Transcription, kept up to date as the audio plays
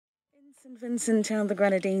St. Vincent and the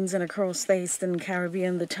Grenadines and across the Eastern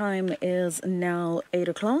Caribbean. The time is now 8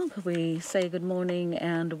 o'clock. We say good morning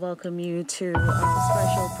and welcome you to our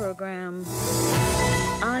special program,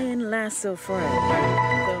 Iron Lasso for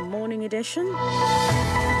the morning edition.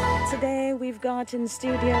 Today we've got in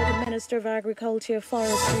studio the Minister of Agriculture,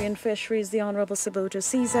 Forestry and Fisheries, the Honourable Saboto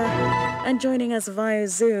Ceasar, and joining us via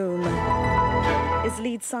Zoom is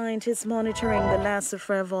lead scientist monitoring the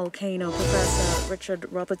Soufriere volcano, Professor Richard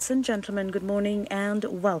Robertson. Gentlemen, good morning and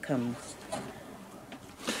welcome.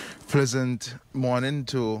 Pleasant morning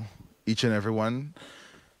to each and everyone.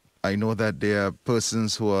 I know that there are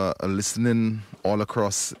persons who are listening all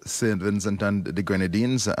across St. Vincent and the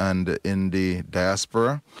Grenadines and in the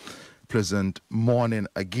diaspora. Pleasant morning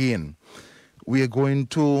again. We are going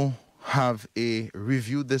to have a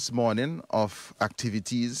review this morning of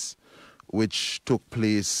activities which took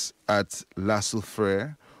place at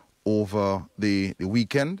Soufriere over the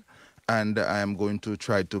weekend, and I am going to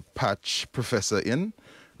try to patch Professor in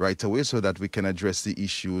right away so that we can address the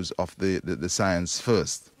issues of the science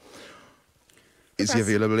first. Is he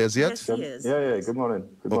available as yet? Yes, he is. Yeah. Good morning.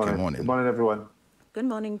 Good morning. Good morning, everyone. Good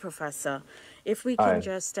morning, Professor. If we can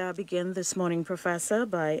just begin this morning, Professor,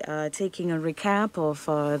 by taking a recap of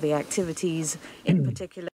the activities in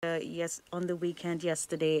particular, on the weekend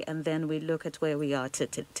yesterday, and then we look at where we are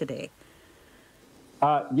today.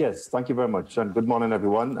 Yes, thank you very much. And good morning,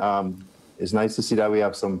 everyone. It's nice to see that we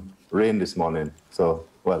have some rain this morning. So,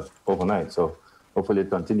 well, overnight. So hopefully it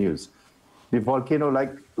continues. The volcano,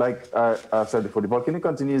 like I said before, the volcano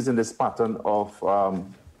continues in this pattern of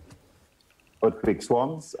earthquake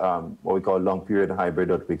swarms, what we call long-period hybrid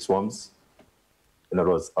earthquake swarms. In other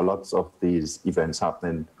words, a lot of these events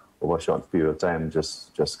happening over a short period of time,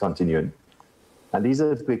 just continuing. And these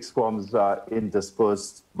earthquake swarms are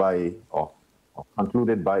interspersed by, or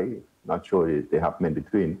concluded by, not sure they happen in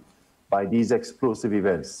between, by these explosive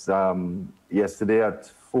events. Yesterday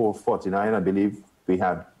at 4:49, I believe, we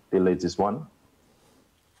had the latest one.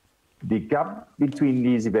 The gap between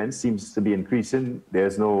these events seems to be increasing.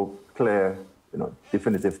 There's no clear,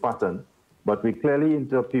 definitive pattern, but we clearly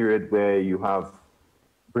into a period where you have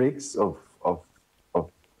breaks of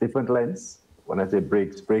different lengths. When I say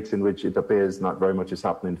breaks in which it appears not very much is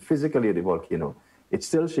happening physically at the volcano. It's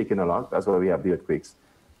still shaking a lot. That's why we have the earthquakes.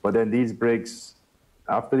 But then these breaks,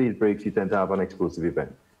 after these breaks, you tend to have an explosive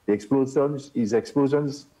event. These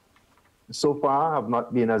explosions so far have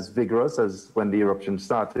not been as vigorous as when the eruption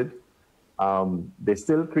started. They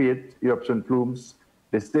still create eruption plumes.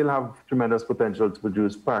 They still have tremendous potential to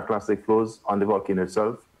produce pyroclastic flows on the volcano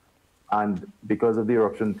itself. And because of the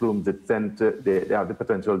eruption plumes, they have the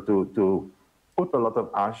potential to put a lot of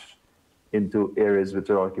ash into areas which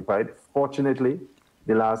are occupied. Fortunately,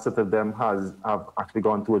 the last set of them have actually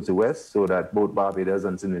gone towards the west, so that both Barbados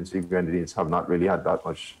and St. Vincent and Grenadines have not really had that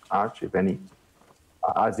much ash, if any,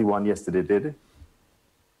 as the one yesterday did.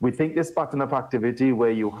 We think this pattern of activity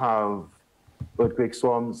where you have earthquake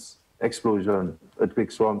swarms, explosion,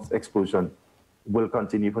 earthquake swarms, explosion, will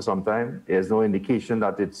continue for some time. There's no indication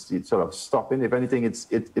that it's sort of stopping. If anything,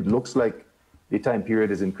 it looks like the time period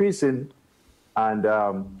is increasing, and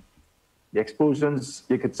the explosions,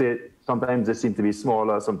 you could say, sometimes they seem to be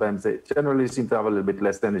smaller, sometimes they generally seem to have a little bit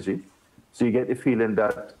less energy. So you get the feeling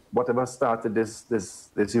that whatever started this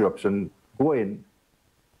eruption going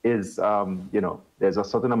is, there's a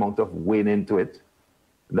certain amount of wind into it.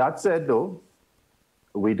 That said, though,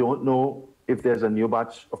 we don't know if there's a new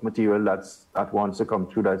batch of material that wants to come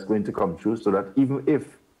through, that's going to come through, so that even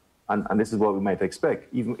if, and this is what we might expect,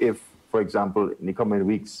 even if, for example, in the coming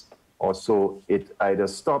weeks or so, it either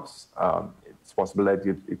stops, it's possible that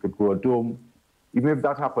it could grow a dome. Even if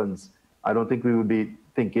that happens, I don't think we would be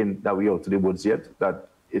thinking that we're out to the woods yet, that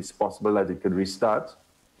it's possible that it could restart.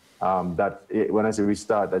 When I say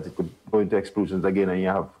restart, that it could go into explosions again and you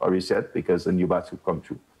have a reset because a new batch could come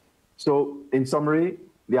through. So in summary,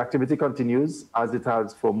 the activity continues as it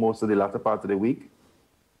has for most of the latter part of the week.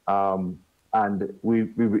 And we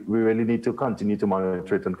really need to continue to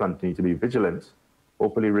monitor it and continue to be vigilant.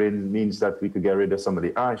 Hopefully rain means that we could get rid of some of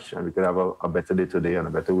the ash and we could have a better day today and a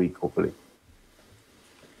better week, hopefully.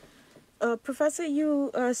 Professor,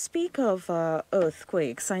 you speak of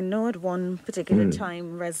earthquakes. I know at one particular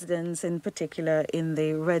time, residents in particular in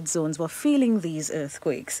the red zones were feeling these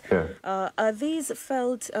earthquakes. Yeah. Are these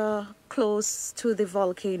felt close to the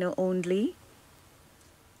volcano only?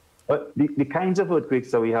 The kinds of earthquakes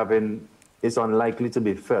that we have in is unlikely to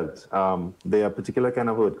be felt. There are particular kind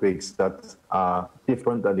of earthquakes that are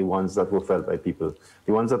different than the ones that were felt by people.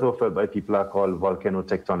 The ones that were felt by people are called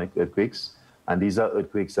volcanotectonic earthquakes. And these are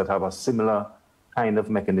earthquakes that have a similar kind of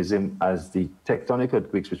mechanism as the tectonic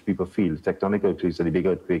earthquakes, which people feel. Tectonic earthquakes are the big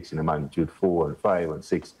earthquakes in a magnitude 4 and 5 and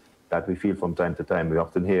 6 that we feel from time to time. We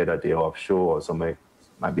often hear that they are offshore or somewhere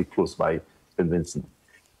might be close by St. Vincent.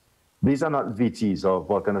 These are not VTs or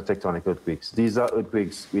volcanotectonic earthquakes. These are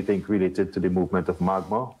earthquakes, we think, related to the movement of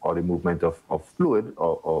magma or the movement of fluid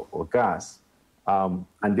or gas, and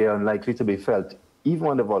they are unlikely to be felt even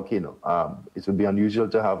on the volcano. It would be unusual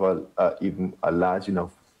to have even a large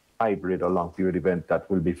enough hybrid or long period event that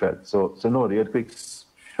will be felt. So no, the earthquakes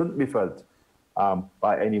shouldn't be felt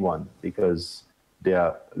by anyone because they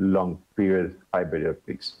are long period hybrid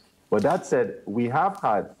earthquakes. But that said, we have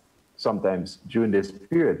had sometimes during this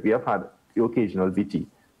period, we have had the occasional VT.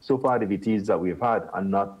 So far, the VTs that we've had are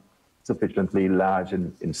not sufficiently large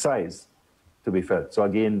in size to be felt. So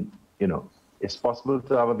again, it's possible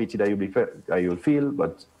to have a VT that you'll feel,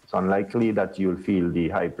 but it's unlikely that you'll feel the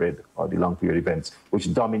hybrid or the long period events,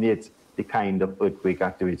 which dominate the kind of earthquake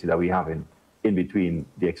activity that we have in between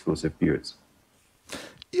the explosive periods.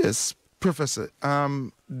 Yes, Professor.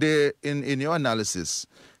 In your analysis,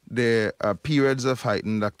 there are periods of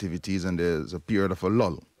heightened activities and there's a period of a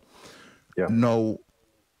lull. Yeah. Now,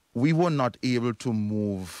 we were not able to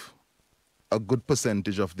move a good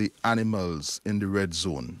percentage of the animals in the red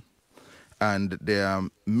zone. And there are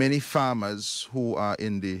many farmers who are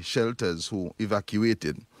in the shelters who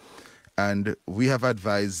evacuated. And we have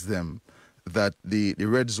advised them that the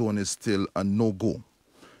red zone is still a no-go.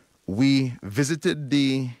 We visited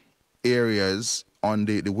the areas on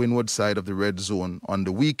the windward side of the red zone on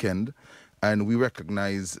the weekend, and we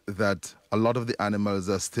recognize that a lot of the animals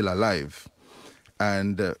are still alive.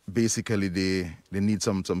 And basically they need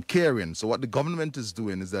some caring. So what the government is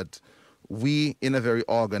doing is that we, in a very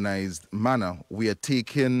organized manner, we're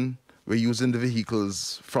using the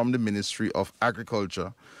vehicles from the Ministry of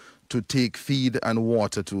Agriculture to take feed and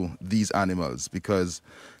water to these animals, because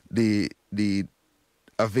the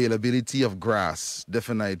availability of grass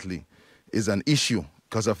definitely is an issue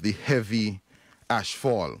because of the heavy ash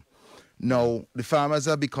fall. Now, the farmers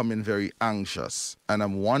are becoming very anxious, and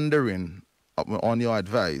I'm wondering, on your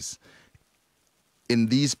advice, in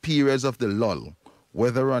these periods of the lull,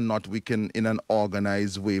 whether or not we can, in an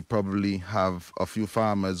organized way, probably have a few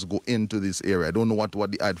farmers go into this area. I don't know what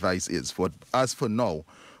the advice is. As for now,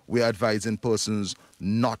 we're advising persons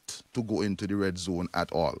not to go into the red zone at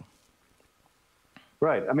all.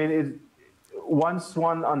 Right. I mean, once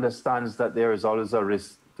one understands that there is always a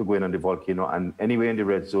risk to going on the volcano, and anywhere in the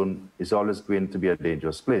red zone is always going to be a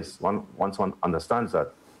dangerous place, once one understands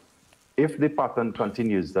that, if the pattern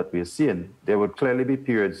continues that we're seeing, there would clearly be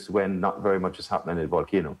periods when not very much is happening in the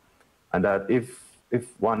volcano. And that if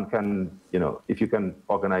one can, if you can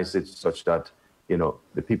organize it such that,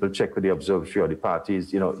 the people check with the observatory or the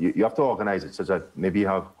parties, you have to organize it such that maybe you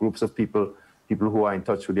have groups of people who are in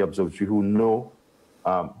touch with the observatory who know,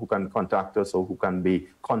 who can contact us or who can be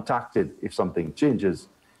contacted if something changes.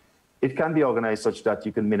 It can be organized such that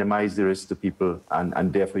you can minimize the risk to people,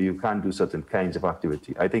 and therefore you can do certain kinds of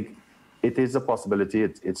activity. I think it is a possibility.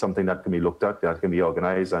 It's something that can be looked at, that can be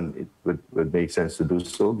organized, and it would make sense to do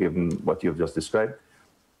so, given what you've just described.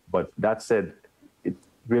 But that said, it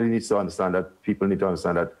really needs to understand that, people need to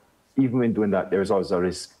understand that even when doing that, there is always a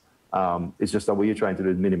risk. It's just that what you're trying to do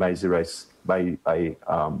is minimize the risk by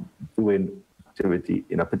doing activity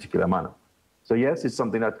in a particular manner. So yes, it's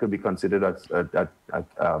something that could be considered that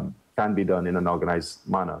can be done in an organized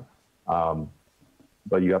manner.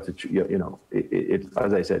 But you have to,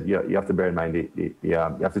 as I said, you have to bear in mind you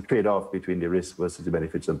have to trade off between the risk versus the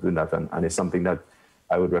benefits of doing that, and it's something that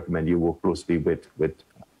I would recommend you work closely with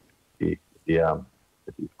the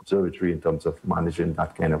observatory in terms of managing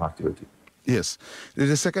that kind of activity. Yes.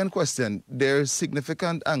 The second question, there's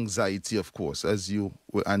significant anxiety, of course, as you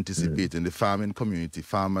were anticipating, the farming community,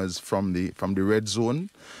 farmers from the red zone,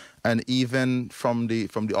 and even from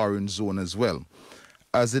the orange zone as well,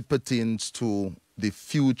 as it pertains to the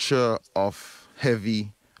future of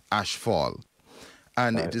heavy ashfall.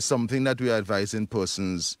 And It is something that we are advising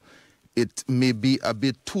persons, it may be a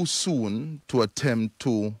bit too soon to attempt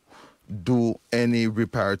to do any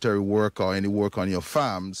reparatory work or any work on your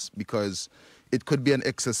farms, because it could be an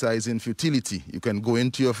exercise in futility. You can go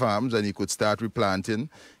into your farms and you could start replanting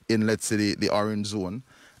in, let's say, the orange zone,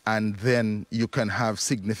 and then you can have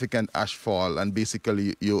significant ashfall, and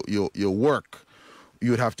basically your work,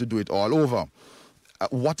 you'd have to do it all over.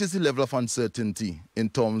 What is the level of uncertainty in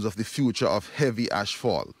terms of the future of heavy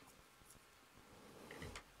ashfall?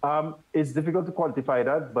 It's difficult to quantify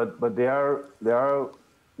that, but there are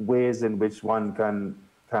ways in which one can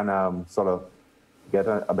sort of get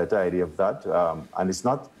a better idea of that. And it's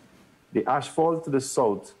not the ashfall to the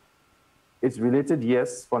south it's related,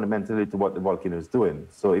 yes, fundamentally to what the volcano is doing.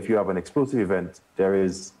 So if you have an explosive event,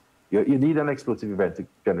 you need an explosive event to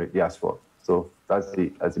generate the asphalt. So that's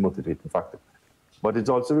the motivating factor. But it's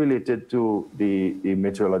also related to the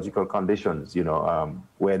meteorological conditions,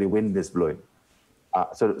 where the wind is blowing.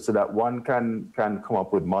 So that one can come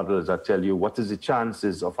up with models that tell you what is the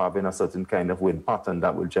chances of having a certain kind of wind pattern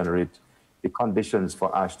that will generate the conditions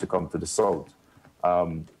for ash to come to the south.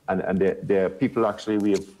 And there are people actually,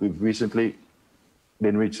 we've recently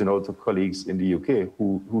been reaching out to colleagues in the UK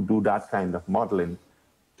who do that kind of modeling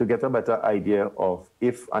to get a better idea of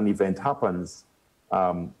if an event happens,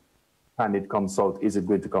 can it come south? Is it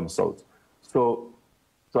going to come south? So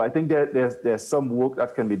I think there's some work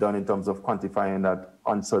that can be done in terms of quantifying that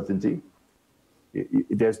uncertainty.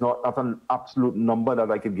 There's not an absolute number that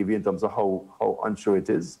I can give you in terms of how unsure it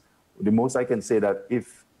is. The most I can say that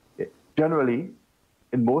if generally,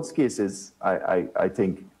 in most cases, I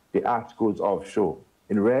think the ash goes offshore.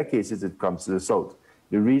 In rare cases, it comes to the south.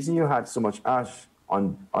 The reason you had so much ash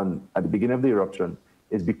at the beginning of the eruption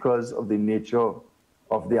is because of the nature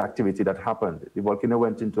of the activity that happened. The volcano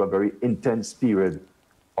went into a very intense period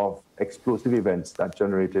of explosive events that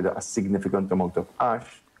generated a significant amount of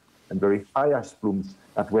ash and very high ash plumes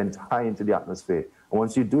that went high into the atmosphere. And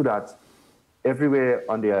once you do that, everywhere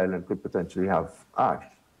on the island could potentially have ash.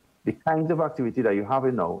 The kind of activity that you have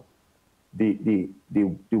now, the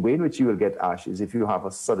way in which you will get ash is if you have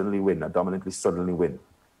a southerly wind, a dominantly southerly wind.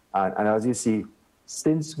 And as you see,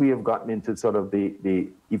 since we have gotten into sort of the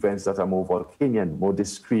events that are more volcanic, more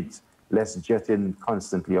discrete, less jetting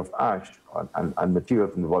constantly of ash and material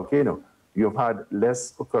from the volcano, you've had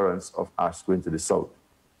less occurrence of ash going to the south.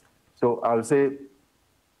 So I'll say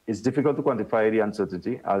it's difficult to quantify the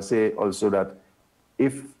uncertainty. I'll say also that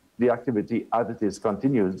if the activity as it is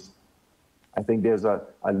continues, I think there's a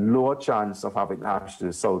lower chance of having ash to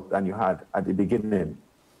the south than you had at the beginning.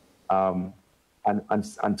 And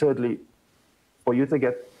thirdly, for you to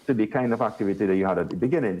get to the kind of activity that you had at the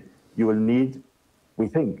beginning, you will need, we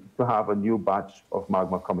think, to have a new batch of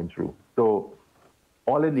magma coming through. So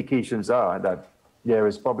all indications are that there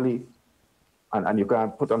is probably, and you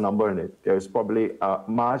can't put a number in it, there is probably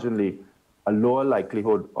marginally a lower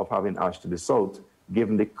likelihood of having ash to the south,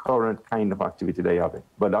 given the current kind of activity they're having.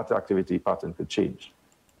 But that activity pattern could change.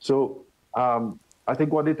 So I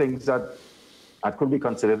think one of the things that could be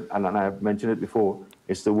considered, and I have mentioned it before,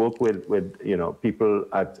 is to work with people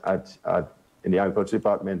in the agriculture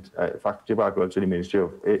department, faculty of agriculture, in the Ministry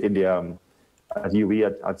of India, at UE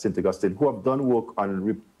at St. Augustine, who have done work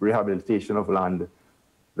on rehabilitation of land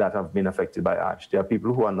that have been affected by ash. There are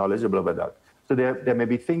people who are knowledgeable about that. So there may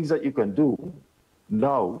be things that you can do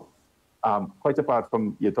now, quite apart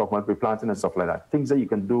from you're talking about replanting and stuff like that, things that you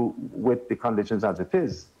can do with the conditions as it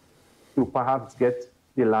is to perhaps get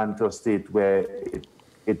the land to a state where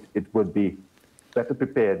it would be better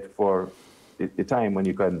prepared for the time when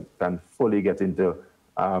you can fully get into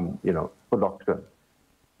production.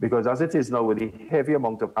 Because as it is now, with the heavy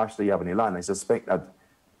amount of ash that you have in the land, I suspect that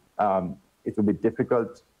it will be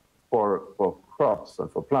difficult for crops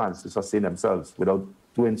and for plants to sustain themselves without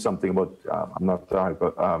doing something about, I'm not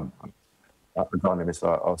an agronomist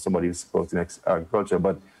or somebody who's supposed to agriculture,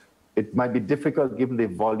 but it might be difficult given the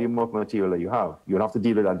volume of material that you have. You'll have to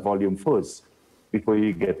deal with that volume first before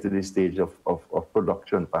you get to the stage of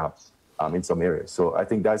production, perhaps, in some areas. So I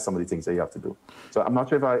think that's some of the things that you have to do. So I'm not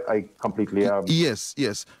sure if I completely... yes,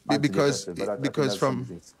 because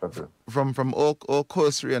from all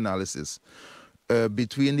cursory analysis,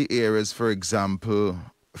 between the areas, for example,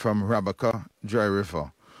 from Rabaka Dry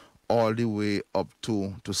River all the way up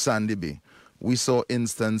to Sandy Bay, we saw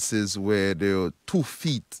instances where there were 2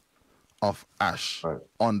 feet of ash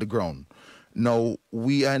on the ground. Now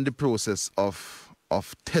we are in the process of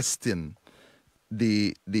testing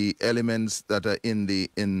the elements that are in the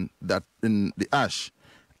ash,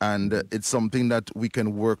 and it's something that we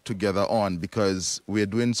can work together on, because we're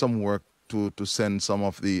doing some work to send some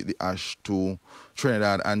of the ash to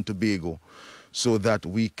Trinidad and Tobago so that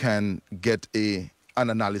we can get an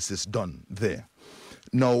analysis done there.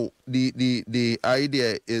 Now, the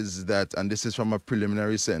idea is that, and this is from a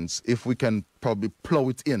preliminary sense, if we can probably plow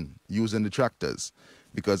it in using the tractors,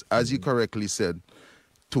 because as you correctly said,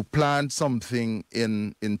 to plant something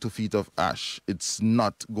in 2 feet of ash, it's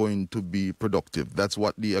not going to be productive. That's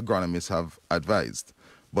what the agronomists have advised.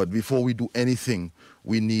 But before we do anything,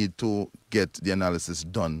 we need to get the analysis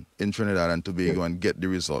done in Trinidad and Tobago and get the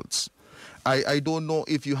results. I don't know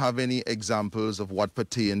if you have any examples of what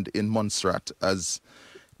pertained in Montserrat as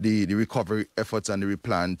the recovery efforts and the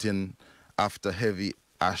replanting after heavy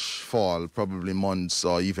ash fall, probably months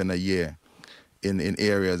or even a year in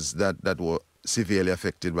areas that were severely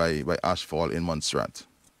affected by ashfall in Montserrat?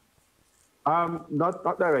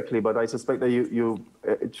 Not directly, but I suspect that you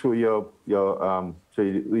through your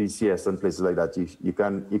through ECS and places like that, you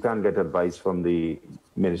can get advice from the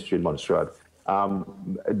ministry in Montserrat.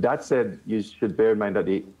 That said, you should bear in mind that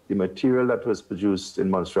the material that was produced in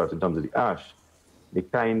Montserrat in terms of the ash,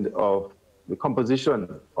 the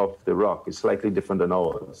composition of the rock is slightly different than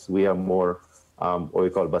ours. We are more what we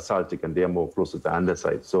call basaltic, and they are more closer to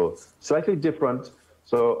andesite. So slightly different.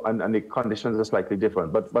 So and the conditions are slightly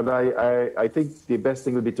different. But I think the best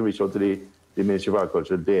thing would be to reach out to the Ministry of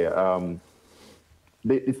Agriculture there.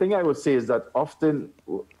 The thing I would say is that often,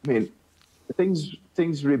 I mean,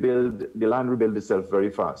 things rebuild, the land rebuilds itself very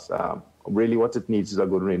fast. Really what it needs is a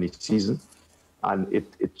good rainy season, and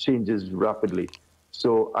it changes rapidly.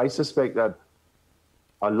 So I suspect that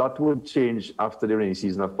a lot would change after the rainy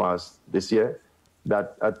season has passed this year,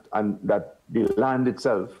 and that the land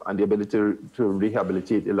itself and the ability to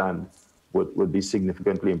rehabilitate the land would be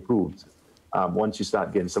significantly improved once you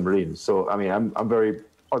start getting some rain. So, I mean, I'm very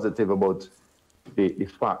positive about the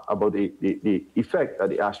effect that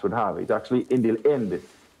the ash would have. It actually, in the end,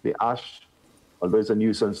 the ash, although it's a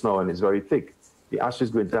nuisance now and it's very thick, the ash is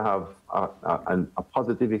going to have a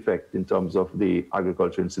positive effect in terms of the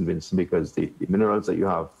agriculture in St. Vincent, because the minerals that you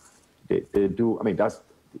have, they do, I mean, that's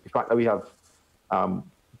the fact that we have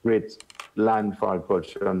great land for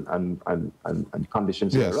agriculture and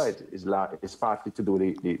conditions yes. here, right, is partly to do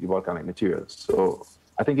with the volcanic materials. So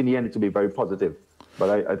I think in the end it will be very positive,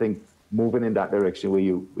 but I think moving in that direction where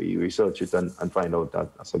you research it and find out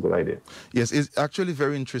that's a good idea. Yes, it's actually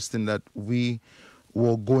very interesting that we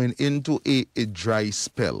were going into a dry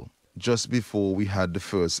spell just before we had the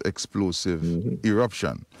first explosive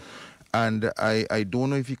eruption. And I don't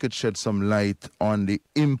know if you could shed some light on the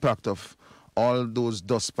impact of all those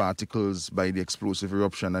dust particles by the explosive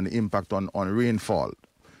eruption and the impact on rainfall.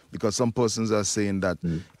 Because some persons are saying that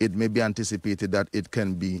it may be anticipated that it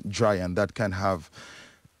can be dry, and that can have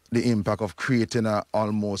the impact of creating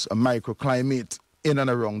almost a microclimate in and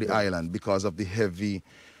around the island because of the heavy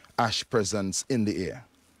ash presence in the air.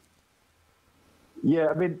 Yeah,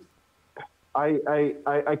 I mean,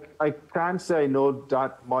 I can't say I know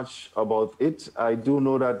that much about it. I do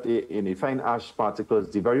know that in the fine ash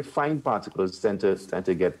particles, the very fine particles tend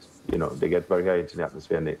to get, they get very high into the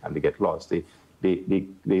atmosphere and they get lost. The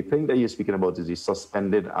thing that you're speaking about is the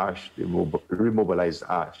suspended ash, the remobilized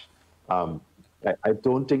ash. I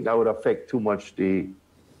don't think that would affect too much the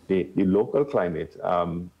local climate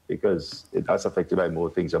because that's affected by more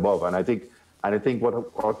things above. And I think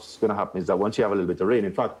what's going to happen is that once you have a little bit of rain,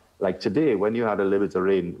 in fact, like today, when you had a little bit of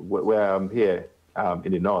rain, where I'm here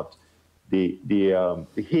in the north, the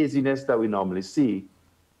haziness that we normally see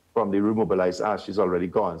from the remobilized ash is already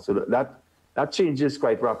gone. So that changes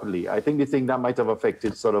quite rapidly. I think the thing that might have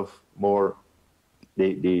affected sort of more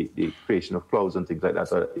the creation of clouds and things like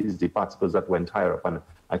that is the particles that went higher up. And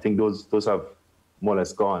I think those have more or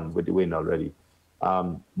less gone with the wind already.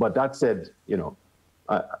 But that said,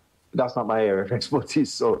 that's not my area of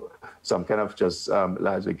expertise, so I'm kind of just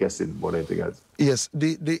largely guessing more than anything else. Yes,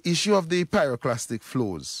 the issue of the pyroclastic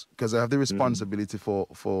flows, because I have the responsibility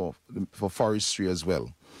for forestry as well.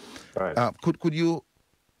 Right. Could you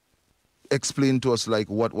explain to us like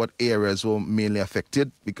what areas were mainly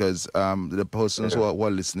affected? Because the persons who are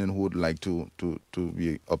listening who would like to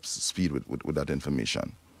be up to speed with that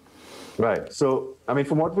information. Right. So, I mean,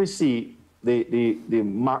 from what we see, the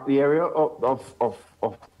area of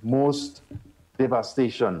most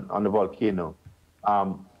devastation on the volcano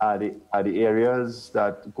are the areas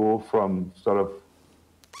that go from sort of,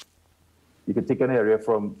 you could take an area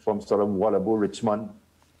from sort of Wallaby, Richmond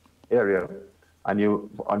area, and you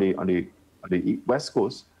on the west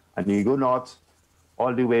coast, and you go north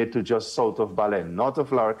all the way to just south of Balen, north of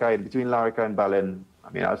Laracai, between Laracai and Balen. I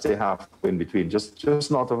mean, I'd say half in between, just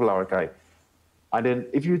north of Laracai. And then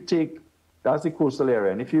if you take, that's the coastal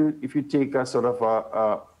area, and if you take a sort of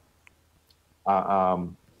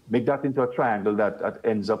make that into a triangle that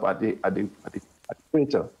ends up at the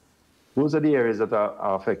equator, those are the areas that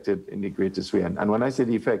are affected in the greatest way. And when I say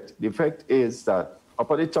the effect is that up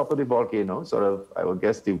at the top of the volcano, sort of, I would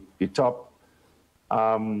guess the top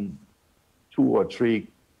 2 or 3,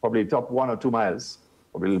 probably top 1 or 2 miles,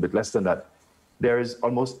 probably a little bit less than that, there is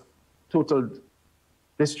almost total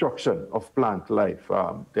destruction of plant life.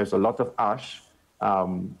 There's a lot of ash. There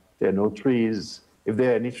are no trees. If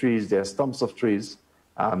there are any trees, there are stumps of trees.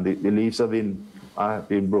 The leaves have been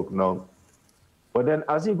broken out. But then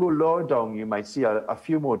as you go lower down, you might see a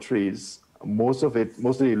few more trees. Most of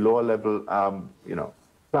the lower level,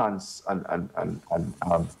 plants and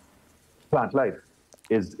plant life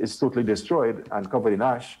is totally destroyed and covered in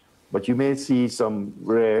ash. But you may see some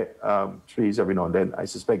rare trees every now and then. I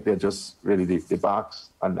suspect they're just really the barks,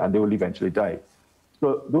 and they will eventually die.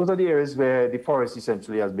 So those are the areas where the forest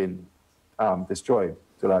essentially has been destroyed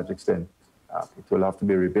to a large extent. It will have to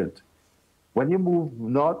be rebuilt. When you move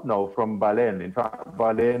north now from Baleine, in fact,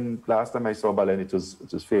 Baleine, last time I saw Baleine, it was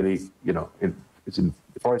fairly, the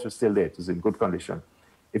forest was still there. It was in good condition.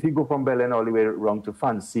 If you go from Baleine all the way around to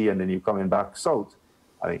Fancy and then you're coming back south,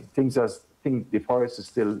 I mean, the forest is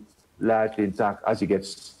still largely intact as you get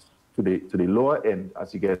to the lower end,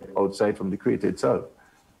 as you get outside from the crater itself.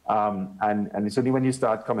 And it's only when you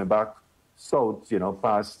start coming back south,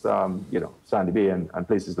 past, Sandy Bay and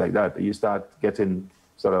places like that, you start getting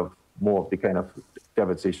sort of more of the kind of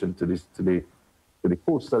devastation to the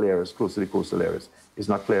coastal areas, close to the coastal areas. It's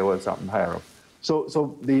not clear what's happened higher up.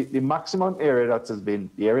 So the maximum area that's been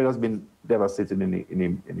devastated in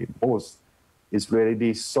the most is really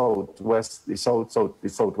the southwestern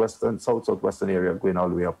area going all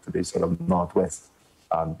the way up to the sort of northwest.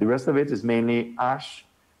 The rest of it is mainly ash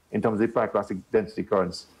in terms of the pyroclastic density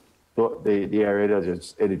currents. So the area that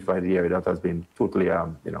just identified, the area that has been totally,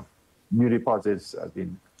 new deposits has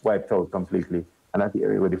been wiped out completely, and that's the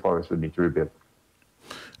area where the forest would need to rebuild.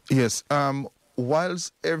 Yes.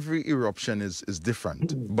 Whilst every eruption is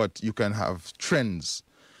different, but you can have trends.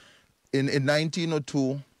 In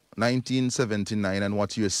 1902, 1979, and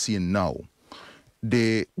what you're seeing now,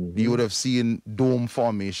 you would have seen dome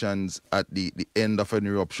formations at the end of an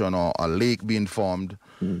eruption or a lake being formed.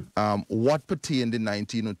 What pertained in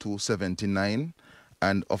 1902, 79,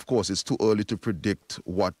 and of course it's too early to predict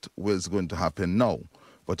what was going to happen now.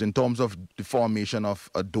 But in terms of the formation of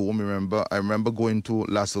a dome, I remember going to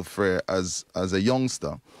La Soufriere as a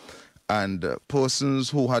youngster, and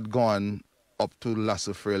persons who had gone up to La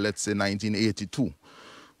Soufriere, let's say 1982,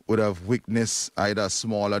 would have witnessed either a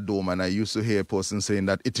smaller dome, and I used to hear persons saying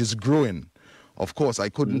that it is growing. Of course, I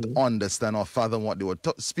couldn't understand or fathom what they were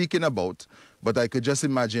speaking about, but I could just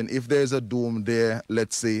imagine if there's a dome there,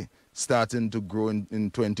 let's say, starting to grow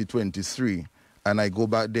in 2023, and I go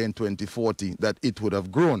back there in 2040, that it would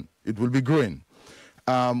have grown. It will be growing.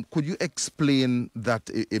 Could you explain that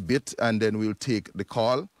a bit, and then we'll take the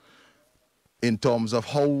call in terms of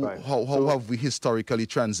how have we historically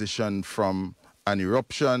transitioned from an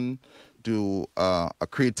eruption to a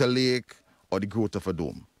crater lake or the growth of a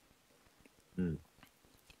dome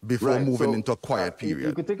before moving into a quiet period?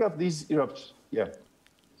 You could think of these eruptions,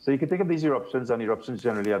 So you can think of these eruptions, and eruptions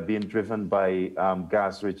generally are being driven by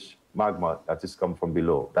gas-rich magma that has come from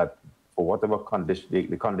below. That, for whatever condition,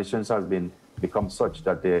 the conditions has become such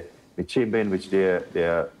that the chamber in which they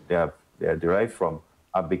are derived from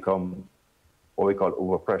have become what we call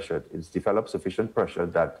overpressured. It's developed sufficient pressure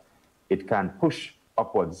that it can push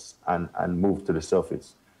upwards and move to the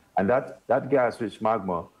surface. And that gas-rich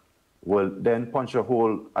magma will then punch a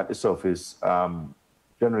hole at the surface,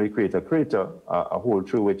 generally create a crater, a hole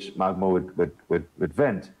through which magma would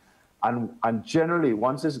vent. And generally,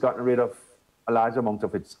 once it's gotten rid of a large amount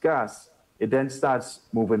of its gas, it then starts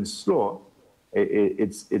moving slow.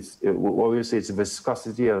 What we say, its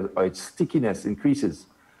viscosity or its stickiness increases.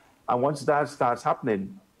 And once that starts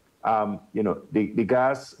happening, the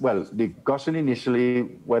gas, the gushing initially,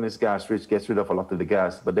 when it's gas rich, gets rid of a lot of the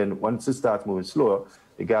gas. But then once it starts moving slower,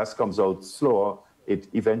 the gas comes out slower. It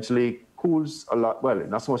eventually cools a lot. Well,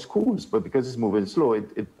 not so much cools, but because it's moving slow,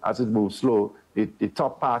 as it moves slow, the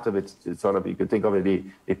top part of it, sort of, you could think of it,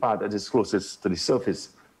 the part that is closest to the surface,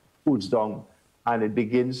 cools down, and it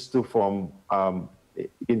begins to form,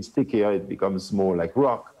 it begins stickier, it becomes more like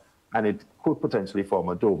rock, and it could potentially form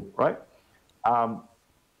a dome, right?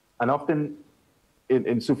 And often,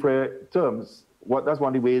 in Soufriere terms, that's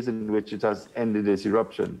one of the ways in which it has ended this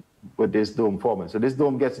eruption with this dome forming. So this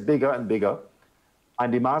dome gets bigger and bigger,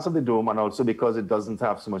 and the mass of the dome, and also because it doesn't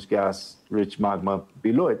have so much gas-rich magma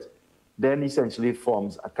below it, then essentially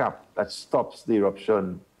forms a cap that stops the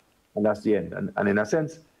eruption, and that's the end. And in a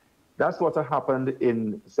sense, that's what happened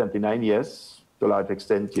in 79 years, to a large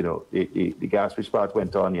extent. The gas-rich part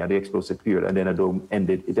went on, the explosive period, and then a dome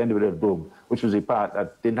ended. It ended with a dome, which was a part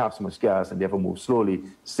that didn't have so much gas and therefore moved slowly,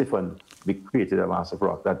 stiffened, created a mass of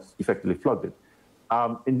rock that effectively flooded it.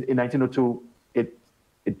 In 1902,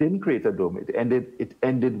 it didn't create a dome. It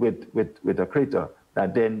ended with a crater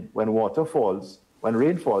that then, when water falls, when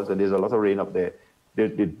rain falls, and there's a lot of rain up there,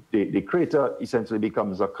 the crater essentially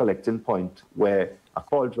becomes a collecting point, where a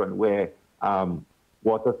cauldron where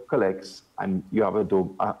water collects, and you have a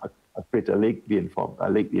dome, a crater lake being formed, a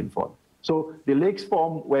lake being formed. So the lakes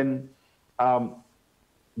form when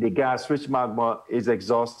the gas-rich magma is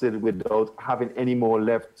exhausted without having any more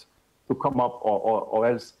left to come up, or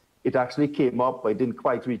else it actually came up, but it didn't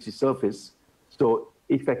quite reach the surface. So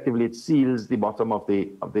effectively, it seals the bottom of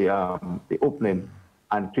the opening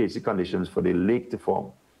and creates the conditions for the lake to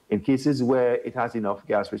form. In cases where it has enough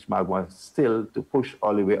gas-rich magma still to push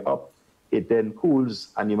all the way up, it then cools,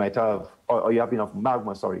 and you might have, or you have enough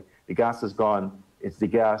magma, sorry. The gas is gone, it's the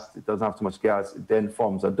gas, it doesn't have too much gas, it then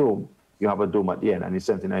forms a dome. You have a dome at the end, and it's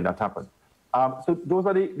something that happened. So those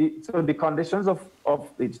are the conditions of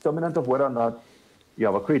the determinant of whether or not you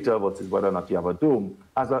have a crater versus whether or not you have a dome,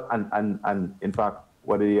 and in fact,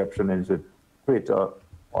 whether the eruption ends with crater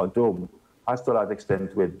or dome has to a large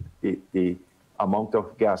extent with the amount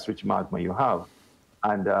of gas-rich magma you have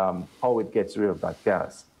and how it gets rid of that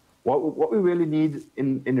gas. What we really need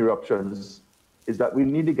in eruptions is that we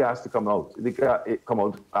need the gas to come out,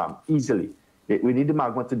 easily. We need the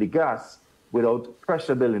magma to degas without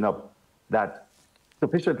pressure building up that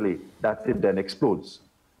sufficiently that it then explodes.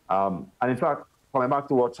 And in fact, coming back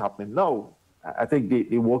to what's happening now, I think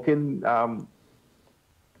the working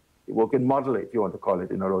model, if you want to call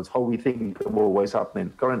it, in other words, how we think about what's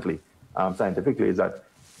happening currently scientifically, is that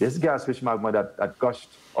this gas-rich magma that gushed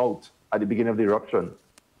out at the beginning of the eruption,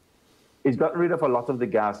 it's gotten rid of a lot of the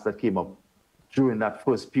gas that came up during that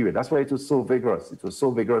first period. That's why it was so vigorous. It was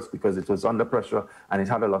so vigorous because it was under pressure and it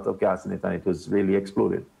had a lot of gas in it and it was really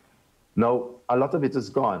exploding. Now, a lot of it is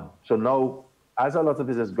gone. So now, as a lot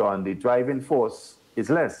of it is gone, the driving force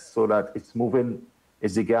is less, so that it's moving,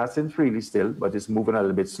 it's degassing freely still, but it's moving a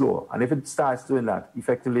little bit slower. And if it starts doing that,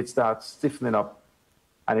 effectively it starts stiffening up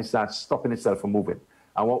and it starts stopping itself from moving.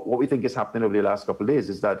 And what we think is happening over the last couple of days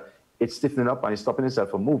is that it's stiffening up and it's stopping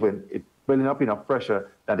itself from moving. It's building up enough pressure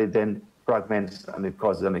that it then fragments and it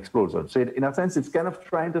causes an explosion. So in a sense, it's kind of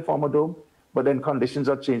trying to form a dome, but then conditions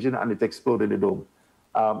are changing and it exploded the dome.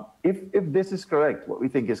 If this is correct, what we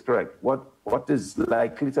think is correct, what is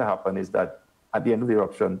likely to happen is that at the end of the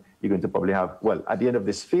eruption, you're going to probably have, well, at the end of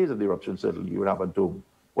this phase of the eruption, certainly you will have a dome.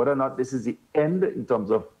 Whether or not this is the end in terms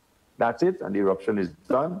of that's it and the eruption is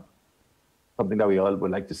done, something that we all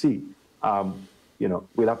would like to see.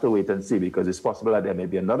 We'll have to wait and see, because it's possible that there may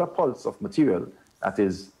be another pulse of material that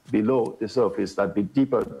is below the surface, that be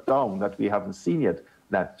deeper down, that we haven't seen yet,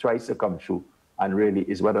 that tries to come through, and really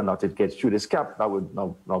is whether or not it gets through this cap that would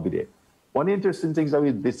now be there. One of the interesting things that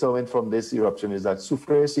we determined from this eruption is that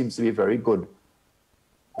Soufriere seems to be very good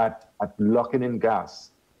at locking in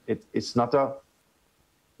gas. It's not a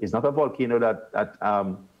volcano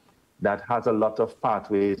that has a lot of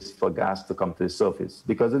pathways for gas to come to the surface.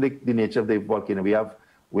 Because of the nature of the volcano, we have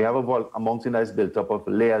a mountain that is built up of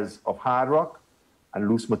layers of hard rock and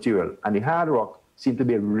loose material. And the hard rock seems to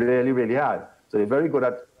be really, really hard. So they're very good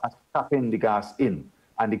at tapping the gas in.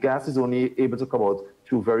 And the gas is only able to come out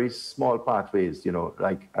through very small pathways, when the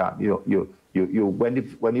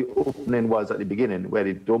opening was at the beginning, where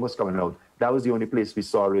the dome was coming out, that was the only place we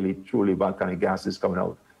saw really, truly volcanic gases coming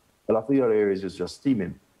out. A lot of the other areas is just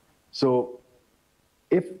steaming. So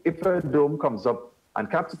if a dome comes up and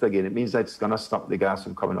caps it again, it means that it's going to stop the gas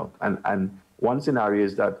from coming out. And one scenario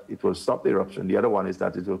is that it will stop the eruption. The other one is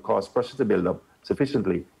that it will cause pressure to build up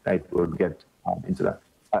sufficiently that it will get into that.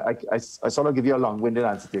 I sort of give you a long-winded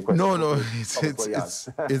answer to your question. No,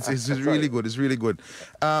 it's really good. It's really good.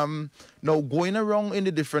 Now, going around in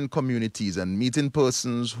the different communities and meeting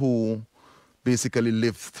persons who basically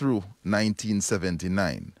lived through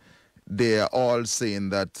 1979, they are all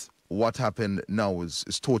saying that what happened now is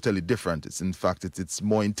totally different. In fact, it's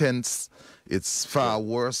more intense. It's far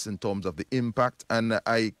worse in terms of the impact. And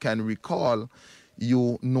I can recall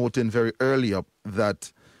you noting very early up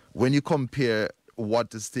that when you compare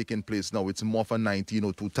what is taking place now, it's more of a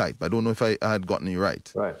 1902 type. I don't know if I had gotten it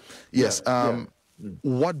right. Right. Yes.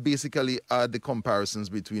 What basically are the comparisons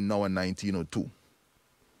between now and 1902?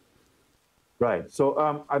 Right.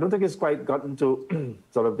 So I don't think it's quite gotten to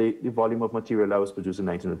sort of the volume of material that was produced in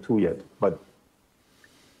 1902 yet. But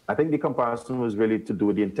I think the comparison was really to do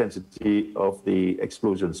with the intensity of the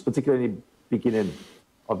explosions, particularly the beginning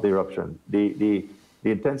of the eruption. The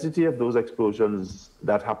intensity of those explosions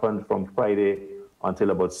that happened from Friday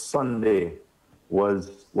until about Sunday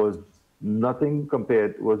was nothing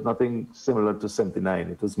similar to 79.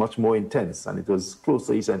 It was much more intense, and it was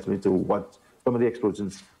closer essentially to what some of the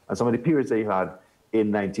explosions and some of the periods they had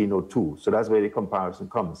in 1902. So that's where the comparison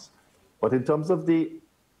comes. But in terms of the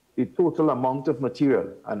total amount of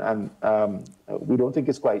material, and we don't think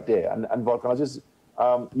it's quite there. And volcanologists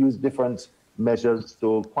use different measures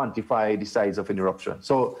to quantify the size of an eruption.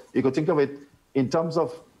 So you could think of it in terms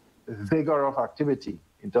of vigor of activity,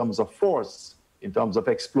 in terms of force, in terms of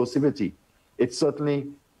explosivity. It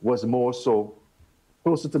certainly was more so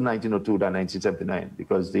closer to 1902 than 1979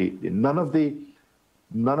 because none of the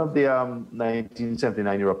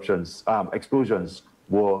 1979 eruptions, explosions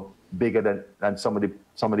were bigger than some of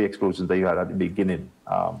the explosions that you had at the beginning.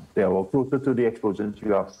 They were closer to the explosions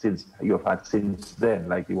you have had since then,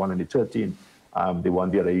 like the one in the 13th, the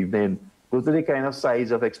one the other evening. Those are the kind of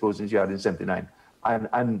size of explosions you had in 79.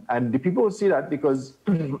 And the people would see that because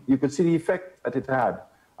you could see the effect that it had.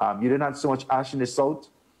 You didn't have so much ash in the south.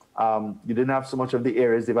 You didn't have so much of the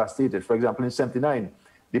areas devastated. For example, in 79,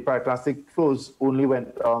 the pyroclastic flows only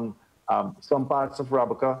went on some parts of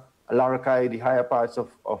Rabuka, Larakai, the higher parts of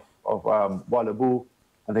Wallabu,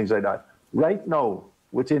 and things like that. Right now,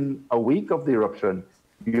 within a week of the eruption,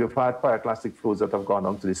 you've had pyroclastic flows that have gone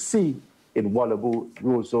down to the sea in Wallabu,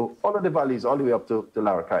 Roseau, all of the valleys, all the way up to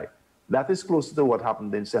Larakai. That is closer to what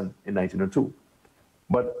happened in 1902.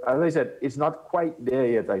 But as I said, it's not quite there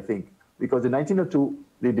yet, I think, because in 1902,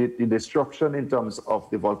 the destruction in terms of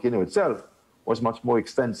the volcano itself was much more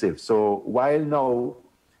extensive. So while now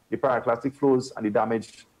the pyroclastic flows and the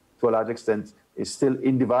damage to a large extent is still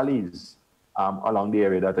in the valleys along the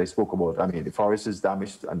area that I spoke about. I mean, the forest is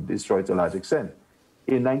damaged and destroyed to a large extent.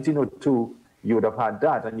 In 1902, you would have had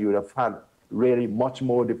that, and you would have had really much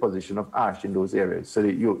more deposition of ash in those areas. So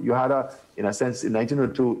you had in a sense, in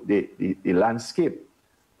 1902, the landscape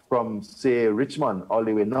from, say, Richmond all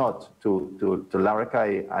the way north to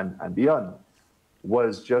Larakai and beyond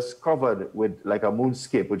was just covered with like a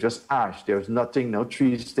moonscape with just ash. There was nothing, no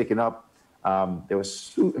trees sticking up. There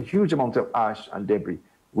was a huge amount of ash and debris.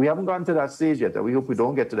 We haven't gotten to that stage yet, and we hope we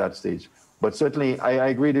don't get to that stage. But certainly, I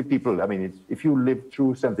agree with people. I mean, if you lived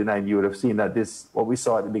through 79, you would have seen that what we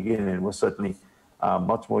saw at the beginning was certainly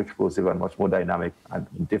much more explosive and much more dynamic and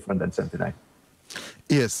different than 79.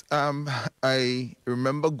 Yes, I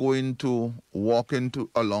remember walking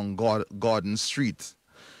along Garden Street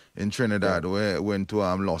in Trinidad, where I went to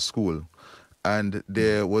law school, and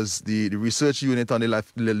there was the research unit on the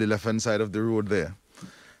left-hand side of the road there.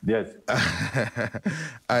 Yes.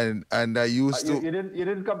 and I used to. You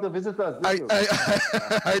didn't come to visit us, did you?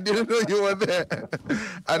 I didn't know you were there,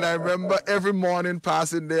 and I remember every morning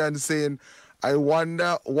passing there and saying, I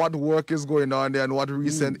wonder what work is going on there and what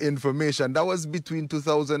recent information. That was between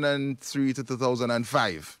 2003 to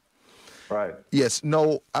 2005. Right. Yes.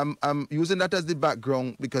 Now, I'm using that as the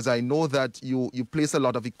background because I know that you place a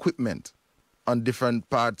lot of equipment on different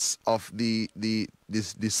parts of the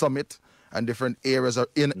summit and different areas are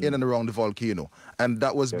in and around the volcano. And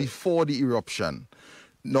that was before the eruption.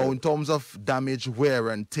 Now, in terms of damage, wear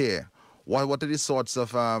and tear, what are the sorts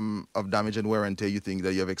of damage and wear and tear you think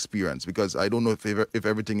that you have experienced? Because I don't know if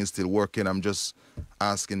everything is still working. I'm just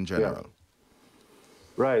asking in general. Yeah.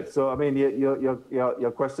 Right. So, I mean,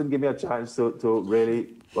 your question gave me a chance to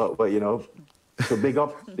really, to big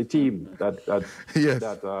up the team that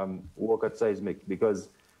work at Seismic, because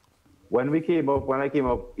when I came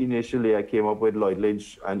up initially, I came up with Lloyd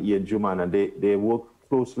Lynch and Ian Juman, and they worked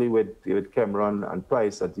closely with Cameron and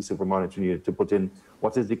Price at the Super Monitoring Unit to put in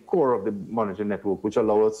what is the core of the monitoring network, which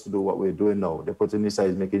allows us to do what we're doing now. They put in the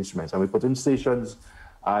seismic instruments, and we put in stations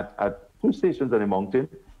at 2 stations on the mountain,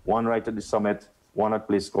 one right at the summit, one at a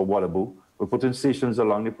place called Wallabu. We put in stations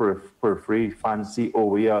along the periphery, Fancy,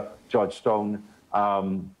 Owea, Georgetown,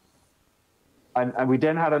 and we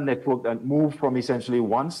then had a network that moved from essentially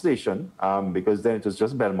one station, because then it was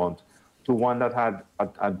just Belmont, to one that had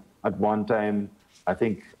at one time, I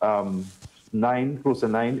think, 8 or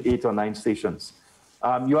 9 stations.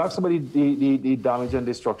 You asked about the damage and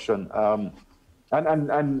destruction.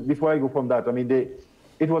 And before I go from that, I mean,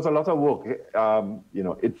 it was a lot of work.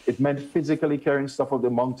 It meant physically carrying stuff up the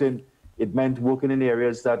mountain. It meant working in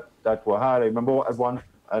areas that were hard. I remember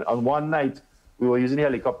on one night, we were using a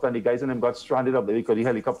helicopter, and the guys in them got stranded up there because the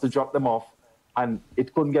helicopter dropped them off, and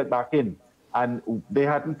it couldn't get back in. And they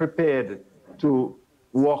hadn't prepared to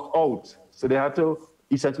walk out. So they had to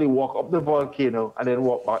essentially walk up the volcano and then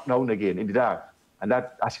walk back down again in the dark. And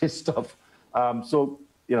that's his stuff. So,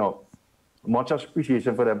 much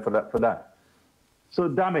appreciation for them for that. So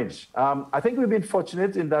damage. I think we've been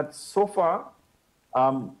fortunate in that so far,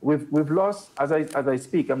 we've lost, as I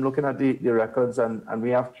speak, I'm looking at the records, and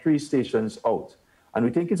we have 3 stations out. And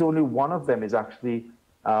we think it's only one of them is actually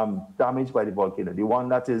damaged by the volcano. The one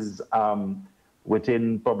that is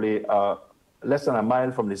within probably less than a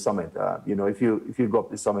mile from the summit. If you go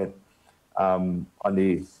up the summit on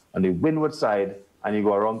the windward side, and you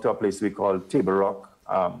go around to a place we call Table Rock,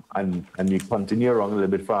 and you continue around a little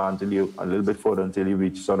bit further until you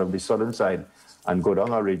reach sort of the southern side and go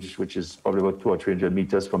down a ridge, which is probably about 200 or 300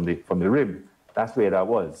 meters from the rim. That's where that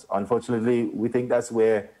was. Unfortunately, we think that's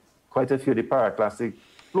where quite a few of the pyroclastic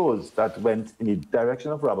flows that went in the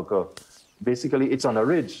direction of Rabaca, basically it's on a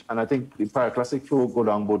ridge, and I think the pyroclastic flow go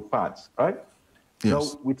down both paths, right? Yes.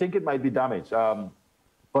 Now, we think it might be damaged,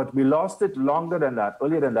 but we lost it earlier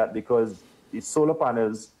than that, because the solar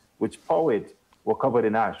panels which power it were covered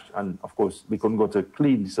in ash, and of course, we couldn't go to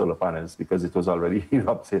clean the solar panels because it was already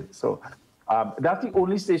erupted. So that's the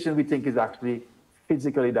only station we think is actually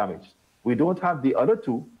physically damaged. We don't have the other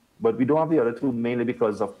two, but we don't have the other two mainly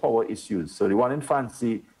because of power issues. So the one in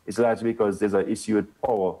Fancy is largely because there's an issue with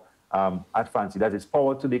power at Fancy. That is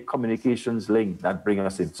power to the communications link that brings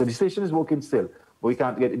us in. So the station is working still, but we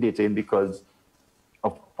can't get the data in because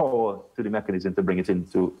of power to the mechanism to bring it in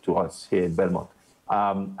to us here in Belmont.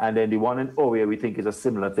 And then the one in Owe, we think is a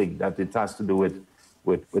similar thing, that it has to do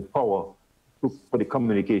with power for the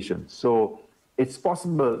communication. So it's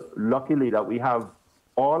possible, luckily, that we have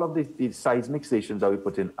all of the seismic stations that we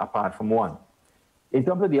put in apart from one. In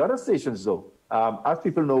terms of the other stations, though, as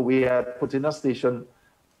people know, we had put in a station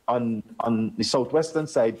on the southwestern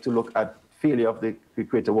side to look at failure of the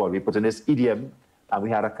crater wall. We put in this EDM, and we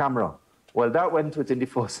had a camera. Well, that went within the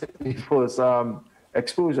first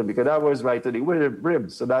explosion, because that was right at the rim.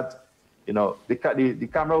 So that, the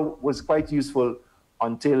camera was quite useful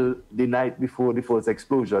until the night before the first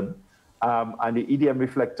explosion. And the EDM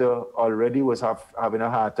reflector already was having a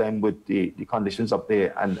hard time with the conditions up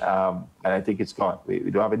there, and I think it's gone. We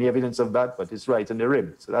don't have any evidence of that, but it's right in the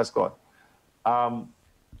rim, so that's gone.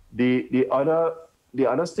 The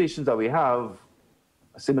other stations that we have,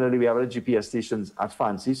 similarly, we have other GPS stations at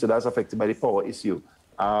Fancy, so that's affected by the power issue.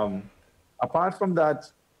 Apart from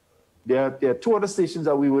that, there are two other stations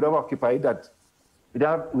that we would have occupied that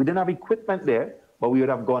we didn't have equipment there, but we would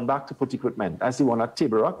have gone back to put equipment. That's the one at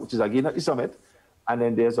Table Rock, which is again at the summit. And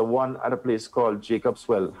then there's a one at a place called Jacob's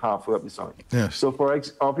Well, halfway up the summit. Yes. So for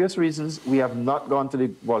obvious reasons, we have not gone to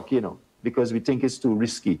the volcano because we think it's too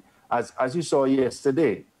risky. As you saw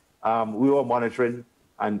yesterday, we were monitoring,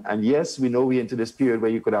 and yes, we know we're into this period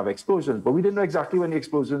where you could have explosions, but we didn't know exactly when the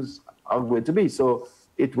explosions are going to be. So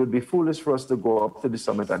it would be foolish for us to go up to the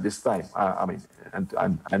summit at this time.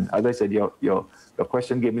 And as I said, your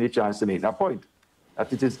question gave me the chance to make that point,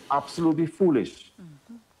 that it is absolutely foolish.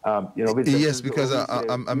 Yes, because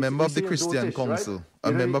I'm a member of the Christian Council.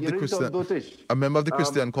 Right? A member of the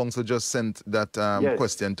Christian Council just sent that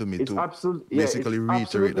question to me to basically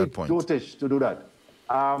reiterate that point. It's dotish to do that.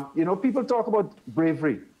 People talk about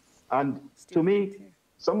bravery, and to me,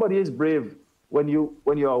 somebody is brave when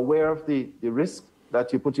you're aware of the risk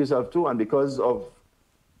that you put yourself to, and because of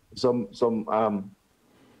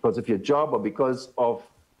because of your job or because of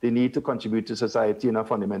the need to contribute to society in a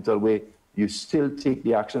fundamental way, you still take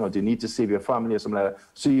the action, or you need to save your family or something like that.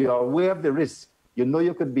 So you're aware of the risk. You know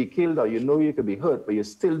you could be killed, or you know you could be hurt, but you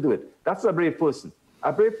still do it. That's a brave person.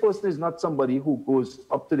 A brave person is not somebody who goes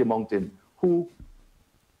up to the mountain, who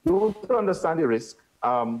don't understand the risk,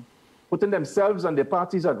 putting themselves and their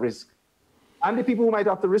parties at risk, and the people who might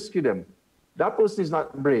have to rescue them. That person is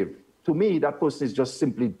not brave. To me, that person is just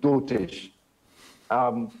simply dotish.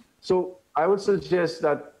 So I would suggest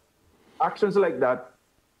that actions like that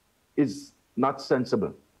is not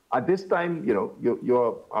sensible. At this time,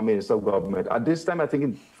 you're a minister of government. At this time, I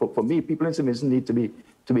think for me, people in St. need to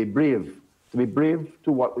be brave,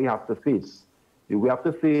 to what we have to face. We have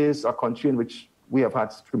to face a country in which we will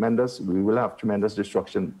have tremendous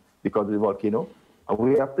destruction because of the volcano. And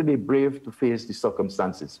we have to be brave to face the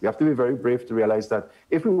circumstances. We have to be very brave to realize that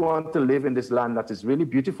if we want to live in this land that is really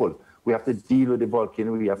beautiful, we have to deal with the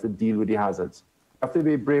volcano, we have to deal with the hazards. We have to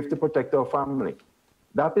be brave to protect our family.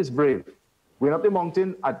 That is brave. We're up the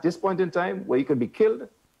mountain at this point in time where you could be killed,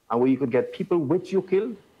 and where you could get people which you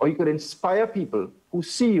killed, or you could inspire people who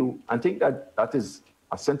see you and think that that is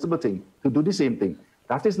a sensible thing to do the same thing.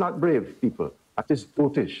 That is not brave, people. That is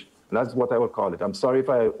dotish. And that's what I would call it. I'm sorry if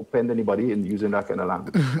I offend anybody in using that kind of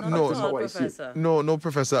language. No,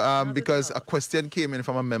 Professor. Because a question came in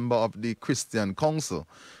from a member of the Christian Council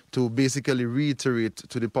to basically reiterate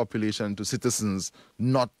to the population, to citizens,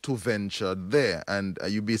 not to venture there. And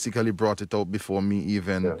you basically brought it out before me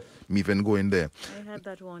even going there. I had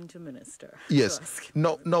that one to Minister. Yes.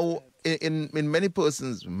 Now, in many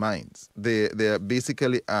persons' minds, they're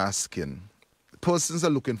basically asking, persons are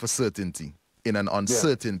looking for certainty in an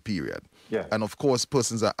uncertain period. Yeah. And of course,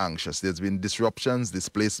 persons are anxious. There's been disruptions,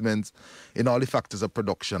 displacements in all the factors of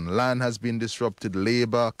production. Land has been disrupted,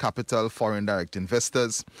 labor, capital, foreign direct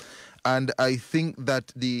investors. And I think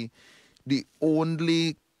that the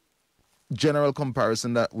only general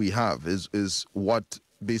comparison that we have is what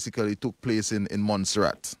basically took place in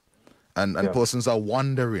Montserrat. And persons are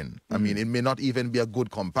wondering. I mean, it may not even be a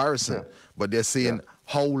good comparison, but they're saying,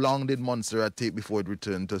 how long did Montserrat take before it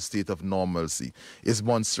returned to a state of normalcy? Is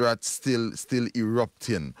Montserrat still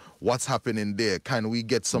erupting? What's happening there? Can we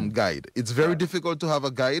get some guide? It's very difficult to have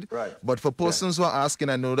a guide, but for persons who are asking,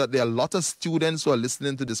 I know that there are a lot of students who are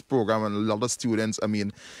listening to this program, and a lot of students, I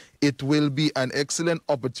mean, it will be an excellent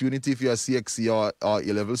opportunity if you're a CXC or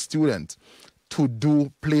A-level student to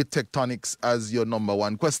do plate tectonics as your number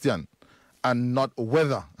one question and not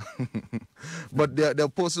weather. But there are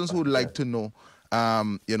persons who would like to know,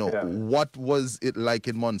 what was it like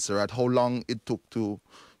in Montserrat? How long it took to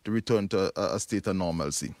return to a state of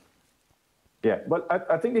normalcy? Yeah, well,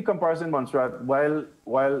 I think the comparison in Montserrat,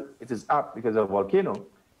 while it is apt because of volcano,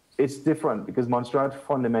 it's different because Montserrat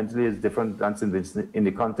fundamentally is different than St. Vincent in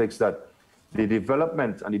the context that the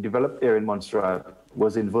development and the developed area in Montserrat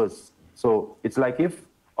was inverse. So it's like if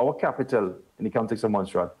our capital in the context of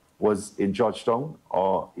Montserrat was in Georgetown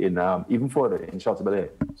or in even further in Chateaubelair.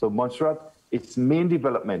 So Montserrat, its main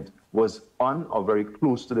development was on or very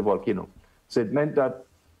close to the volcano. So it meant that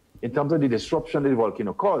in terms of the disruption that the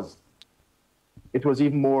volcano caused, it was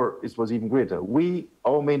even greater.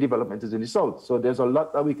 Our main development is in the south. So there's a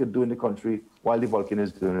lot that we could do in the country while the volcano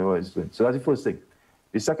is doing what it's doing. So that's the first thing.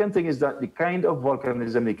 The second thing is that the kind of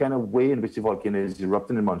volcanism, the kind of way in which the volcano is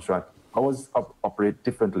erupting in Montserrat, ours operate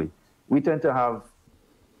differently. We tend to have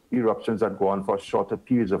eruptions that go on for shorter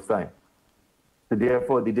periods of time. So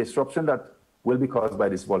therefore, the disruption that will be caused by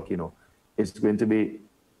this volcano is going to be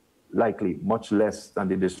likely much less than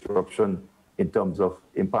the disruption in terms of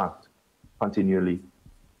impact continually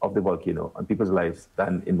of the volcano on people's lives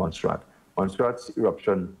than in Montserrat. Montserrat's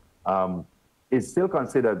eruption is still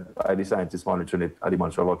considered by the scientists monitoring it at the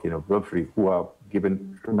Montserrat volcano, Robertson, who are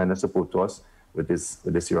giving tremendous support to us with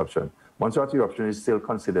this eruption. Montserrat eruption is still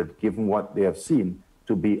considered, given what they have seen,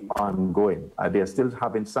 to be ongoing. They are still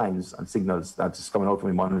having signs and signals that is coming out from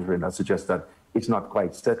the monitoring that suggest that it's not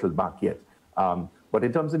quite settled back yet. But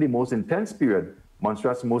in terms of the most intense period,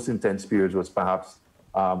 Montserrat's most intense period was perhaps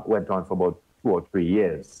went on for about 2 or 3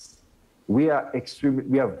 years. We are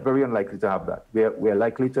very unlikely to have that. We are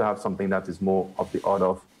likely to have something that is more of the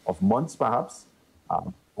order of months, perhaps,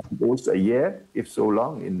 almost a year, if so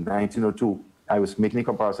long. In 1902, I was making a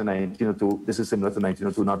comparison. 1902, this is similar to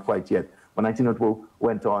 1902, not quite yet. But 1902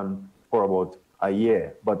 went on for about a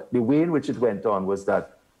year. But the way in which it went on was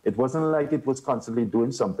that it wasn't like it was constantly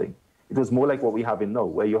doing something. It was more like what we have in now,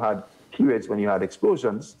 where you had periods when you had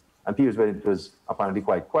explosions and periods when it was apparently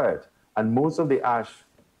quite quiet. And most of the ash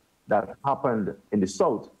that happened in the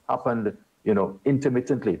south happened,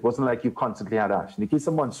 intermittently. It wasn't like you constantly had ash. In the case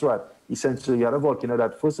of Montserrat, essentially you had a volcano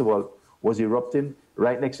that, first of all, was erupting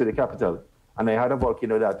right next to the capital. And they had a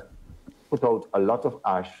volcano that put out a lot of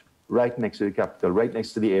ash right next to the capital, right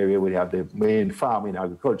next to the area where they have the main farming,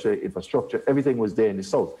 agriculture, infrastructure. Everything was there in the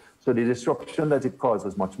south. So the disruption that it caused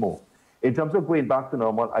was much more. In terms of going back to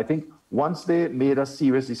normal, I think once they made a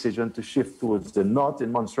serious decision to shift towards the north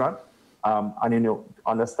in Montserrat, and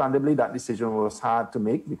understandably that decision was hard to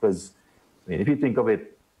make because, if you think of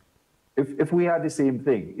it, if we had the same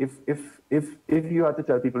thing, if you had to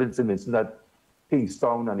tell people in St. Vincent that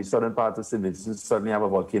Kingstown and the southern parts of St. Vincent suddenly have a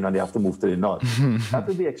volcano and they have to move to the north, that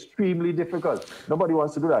would be extremely difficult. Nobody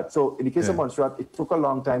wants to do that. So in the case of Montserrat, it took a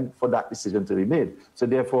long time for that decision to be made. So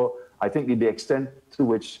therefore, I think the extent to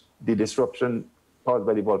which the disruption caused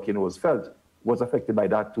by the volcano was felt was affected by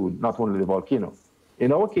that too, not only the volcano.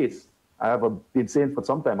 In our case, I have been saying for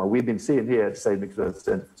some time, and we've been saying here at Seismic for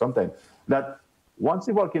some time, that once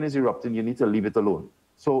the volcano is erupting, you need to leave it alone.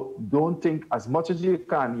 So don't think, as much as you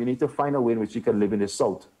can, you need to find a way in which you can live in the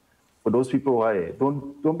south. For those people who are here,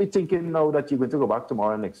 don't be thinking now that you're going to go back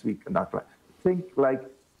tomorrow, next week, and that. Think like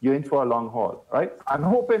you're in for a long haul, right? I'm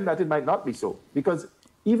hoping that it might not be so, because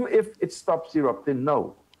even if it stops erupting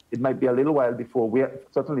now, it might be a little while before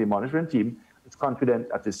certainly the monitoring team is confident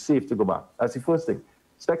that it's safe to go back. That's the first thing.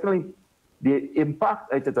 Secondly, the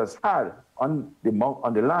impact that it has had on the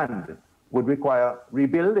land would require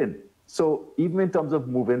rebuilding. So even in terms of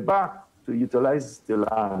moving back to utilize the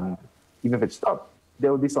land, even if it stopped,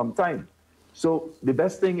 there will be some time. So the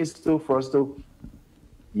best thing is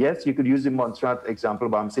yes, you could use the Montserrat example,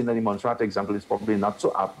 but I'm saying that the Montserrat example is probably not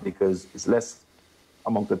so apt because it's less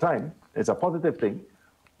amount of time. It's a positive thing.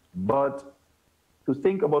 But to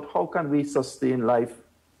think about how can we sustain life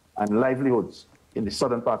and livelihoods in the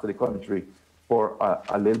southern part of the country for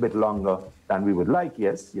a little bit longer than we would like,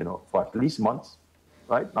 yes, for at least months,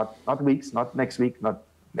 right? Not weeks, not next week, not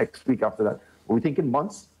next week after that. But we're thinking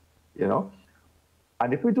months,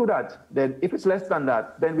 And if we do that, then if it's less than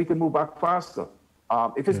that, then we can move back faster.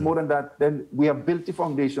 If it's more than that, then we have built the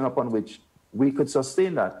foundation upon which we could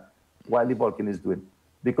sustain that while the volcano is doing.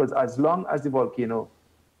 Because as long as the volcano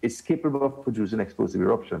it's capable of producing explosive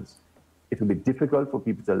eruptions. It will be difficult for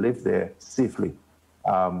people to live there safely.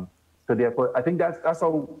 So therefore, I think that's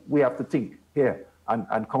how we have to think here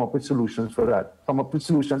and come up with solutions for that. Come up with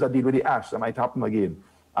solutions that deal with the ash that might happen again,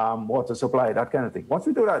 water supply, that kind of thing. Once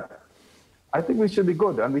we do that, I think we should be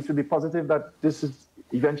good, and we should be positive that this is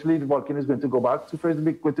eventually the volcano is going to go back to first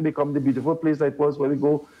going to become the beautiful place that it was where we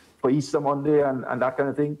go for Easter Monday and that kind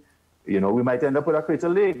of thing. You know, we might end up with a crater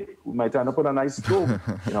lake. We might end up with a nice dome.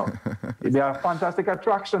 You know, it'd be a fantastic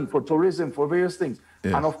attraction for tourism, for various things.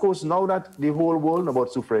 Yes. And of course, now that the whole world knows about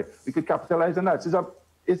Soufriere, we could capitalize on that.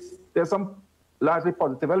 There's some largely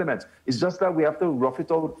positive elements. It's just that we have to rough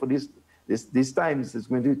it out for these times. It's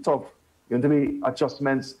going to be tough. Going to be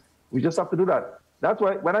adjustments. We just have to do that. That's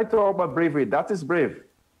why when I talk about bravery, that is brave.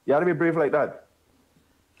 You have to be brave like that.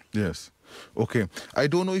 Yes. Okay. I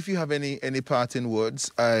don't know if you have any parting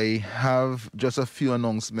words. I have just a few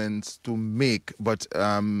announcements to make, but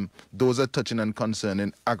those are touching and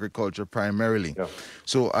concerning agriculture primarily. Yeah.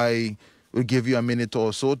 So I will give you a minute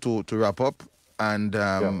or so to wrap up, and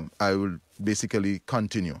I will basically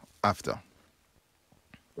continue after.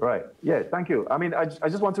 Right. Yeah, thank you. I mean, I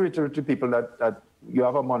just want to reiterate to people that you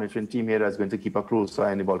have a monitoring team here that's going to keep a close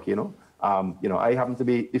eye on the volcano. You know, I happen to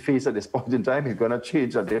be the face at this point in time. It's going to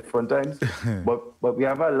change at different times. but we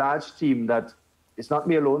have a large team that, it's not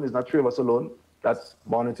me alone, it's not three of us alone, that's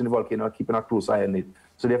monitoring the volcano, keeping a close eye on it.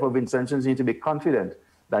 So therefore, Vincentians need to be confident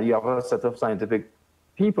that you have a set of scientific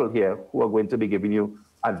people here who are going to be giving you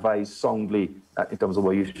advice soundly in terms of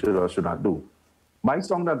what you should or should not do. My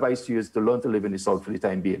sound advice to you is to learn to live in the salt for the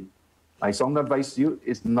time being. My sound advice to you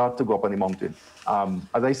is not to go up on the mountain.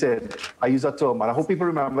 As I said, I use a term, and I hope people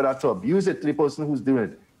remember that term. Use it to the person who's doing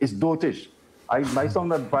it. It's dotish. My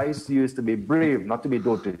sound advice to you is to be brave, not to be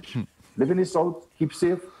dotish. Live in the south, keep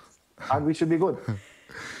safe, and we should be good.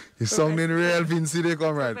 You're sounding real, Vinci, there,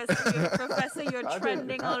 comrade. Professor, you're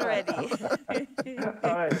trending already.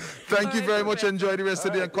 All right. Thank you very much. Enjoy the rest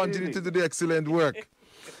of the day and continue to do the excellent work.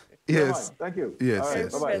 Yes. Thank you. Yes. All right,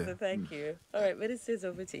 Yes. Professor, thank you. All right, Ministers,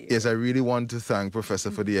 over to you. Yes, I really want to thank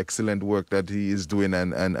Professor for the excellent work that he is doing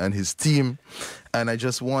and his team. And I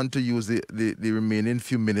just want to use the remaining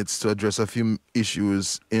few minutes to address a few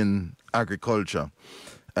issues in agriculture.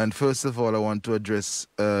 And first of all, I want to address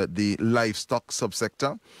the livestock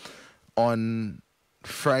subsector. On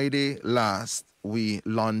Friday last, we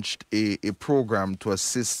launched a program to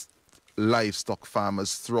assist livestock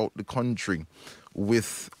farmers throughout the country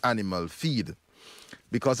with animal feed.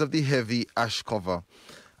 Because of the heavy ash cover,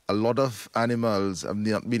 a lot of animals have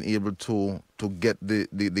not been able to get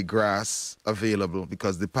the grass available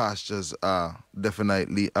because the pastures are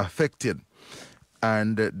definitely affected.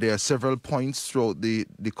 And there are several points throughout the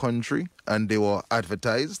country, and they were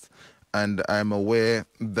advertised. And I'm aware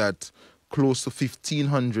that close to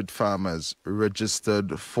 1,500 farmers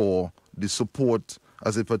registered for the support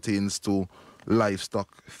as it pertains to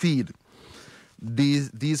livestock feed.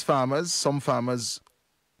 These farmers, some farmers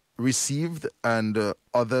received, and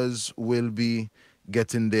others will be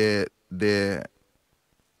getting their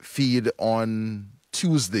feed on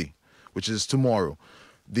Tuesday, which is tomorrow.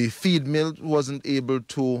 The feed mill wasn't able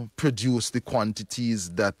to produce the quantities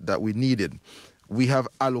that we needed. We have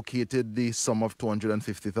allocated the sum of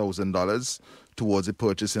 $250,000 towards the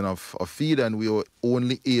purchasing of feed, and we were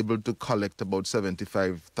only able to collect about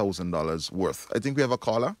 $75,000 worth. I think we have a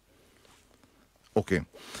caller. Okay.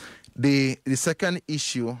 The second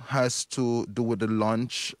issue has to do with the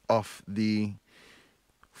launch of the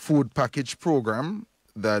food package program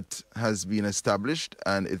that has been established,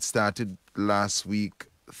 and it started last week,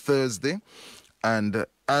 Thursday. And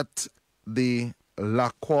at the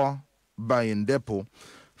Lacroix buying depot,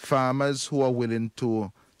 farmers who are willing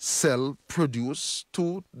to sell produce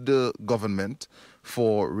to the government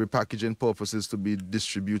for repackaging purposes to be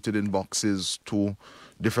distributed in boxes to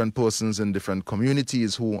different persons in different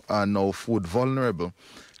communities who are now food vulnerable,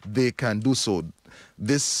 they can do so.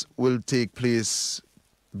 This will take place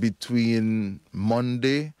between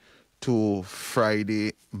Monday to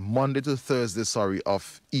Thursday,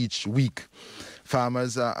 of each week.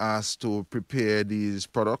 Farmers are asked to prepare these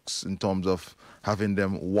products in terms of having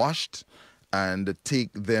them washed and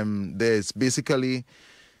take them there. It's basically,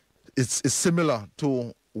 it's similar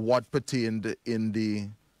to what pertained in the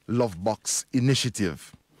Love Box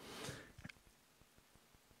initiative.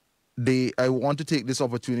 I want to take this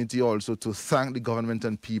opportunity also to thank the government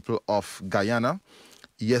and people of Guyana.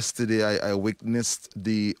 Yesterday, I witnessed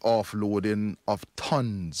the offloading of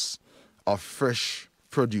tons of fresh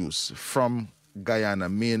produce from Guyana,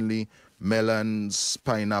 mainly melons,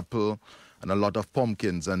 pineapple, and a lot of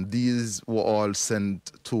pumpkins. And these were all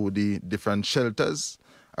sent to the different shelters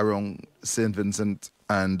around St. Vincent,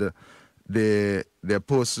 and there are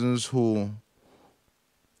persons who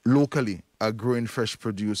locally are growing fresh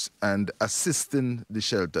produce and assisting the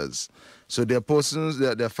shelters. So there are persons,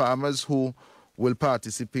 there are farmers who will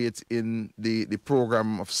participate in the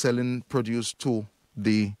program of selling produce to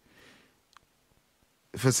the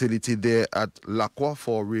facility there at Lacwa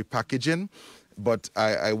for repackaging. But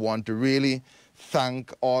I want to really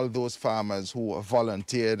thank all those farmers who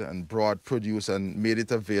volunteered and brought produce and made it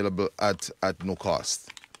available at no cost.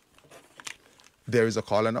 There is a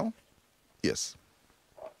caller now? Yes.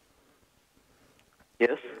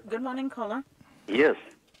 Yes. Good morning, caller. Yes.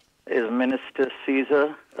 Is Minister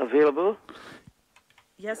Ceasar available?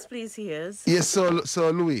 Yes, please, he is. Yes,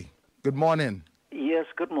 Sir Louis. Good morning. Yes,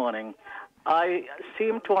 good morning. I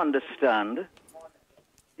seem to understand.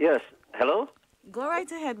 Yes. Hello? Go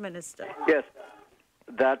right ahead, Minister. Yes.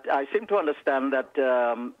 That I seem to understand that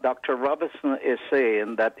Dr. Robertson is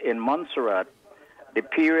saying that in Montserrat, the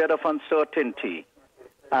period of uncertainty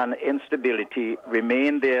and instability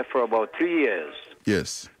remained there for about 3 years.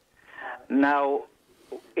 Yes. Now,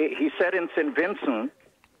 he said in St. Vincent,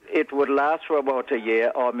 it would last for about a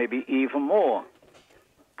year or maybe even more.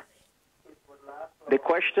 The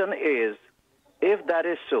question is, if that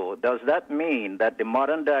is so, does that mean that the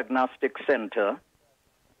Modern Diagnostic Center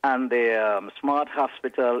and the Smart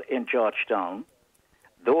Hospital in Georgetown,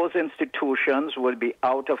 those institutions will be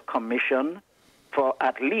out of commission for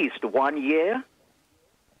at least 1 year?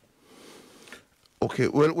 Okay,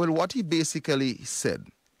 well, what he basically said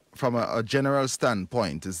from a general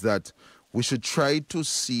standpoint is that we should try to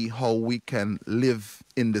see how we can live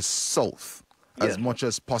in the South as much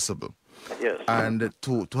as possible. Yes. And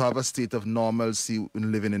to have a state of normalcy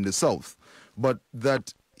in living in the South. But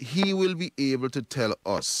that he will be able to tell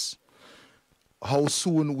us how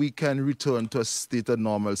soon we can return to a state of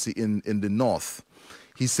normalcy in the North.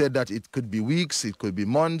 He said that it could be weeks, it could be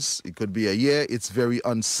months, it could be a year. It's very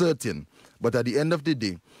uncertain. But at the end of the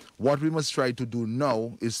day, what we must try to do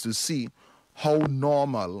now is to see how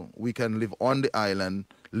normal we can live on the island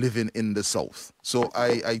living in the South. So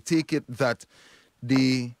I take it that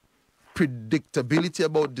the predictability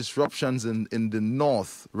about disruptions in the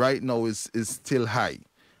North right now is still high,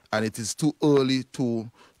 and it is too early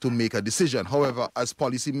to make a decision. However, as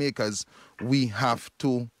policymakers, we have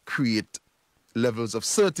to create levels of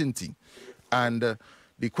certainty. And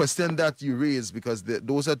the question that you raise, because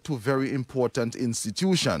those are two very important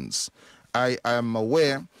institutions, I am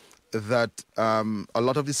aware that a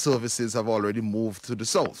lot of the services have already moved to the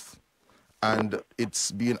South, and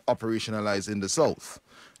it's being operationalized in the South.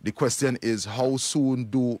 The question is, how soon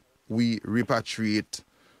do we repatriate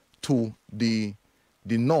to the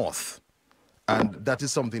North? And that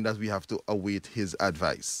is something that we have to await his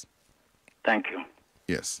advice. Thank you.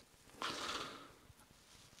 Yes.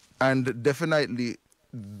 And definitely,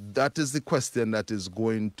 that is the question that is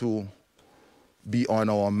going to be on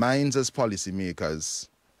our minds as policymakers,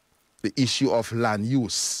 the issue of land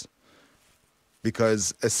use.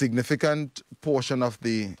 Because a significant portion of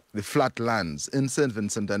the flat lands in St.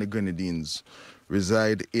 Vincent and the Grenadines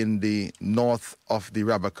reside in the north of the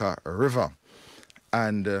Rabaka River.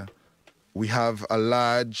 And we have a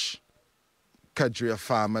large cadre of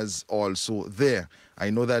farmers also there. I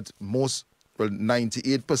know that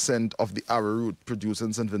 98% of the arrowroot produced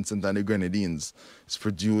in St. Vincent and the Grenadines is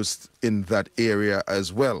produced in that area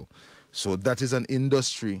as well. So that is an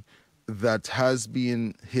industry that has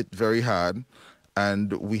been hit very hard,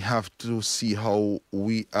 and we have to see how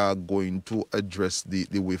we are going to address the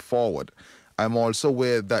way forward. I'm also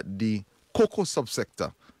aware that the cocoa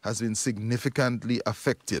subsector has been significantly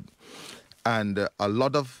affected, and a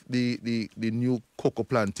lot of the new cocoa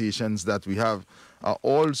plantations that we have are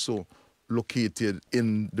also located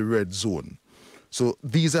in the red zone. So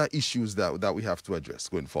these are issues that we have to address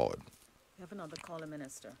going forward. We have another caller,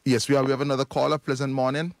 Minister. Yes, we have another caller. Pleasant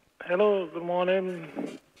morning. Hello, good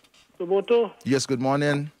morning. Saboto? Yes, good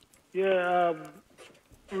morning. Yeah,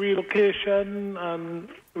 relocation and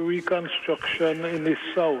reconstruction in the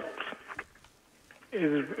South,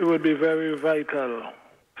 it would be very vital,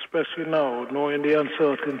 especially now, knowing the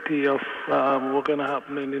uncertainty of what's going to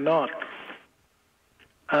happen in the North.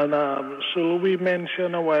 And so we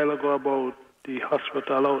mentioned a while ago about the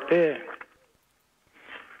hospital out there.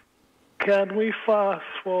 Can we fast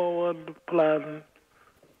forward the plan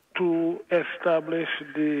to establish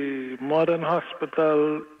the modern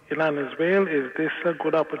hospital in Annisvale? Is this a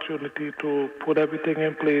good opportunity to put everything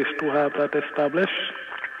in place to have that established?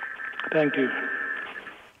 Thank you.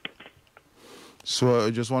 So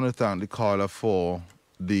I just want to thank the caller for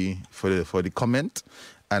the comment.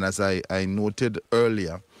 And as I noted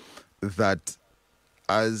earlier, that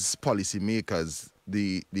as policymakers,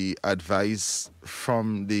 the advice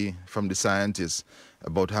from the scientists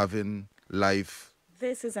about having life.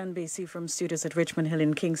 This is NBC from studios at Richmond Hill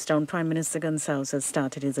in Kingstown. Prime Minister Gonsalves has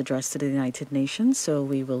started his address to the United Nations, so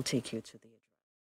we will take you to the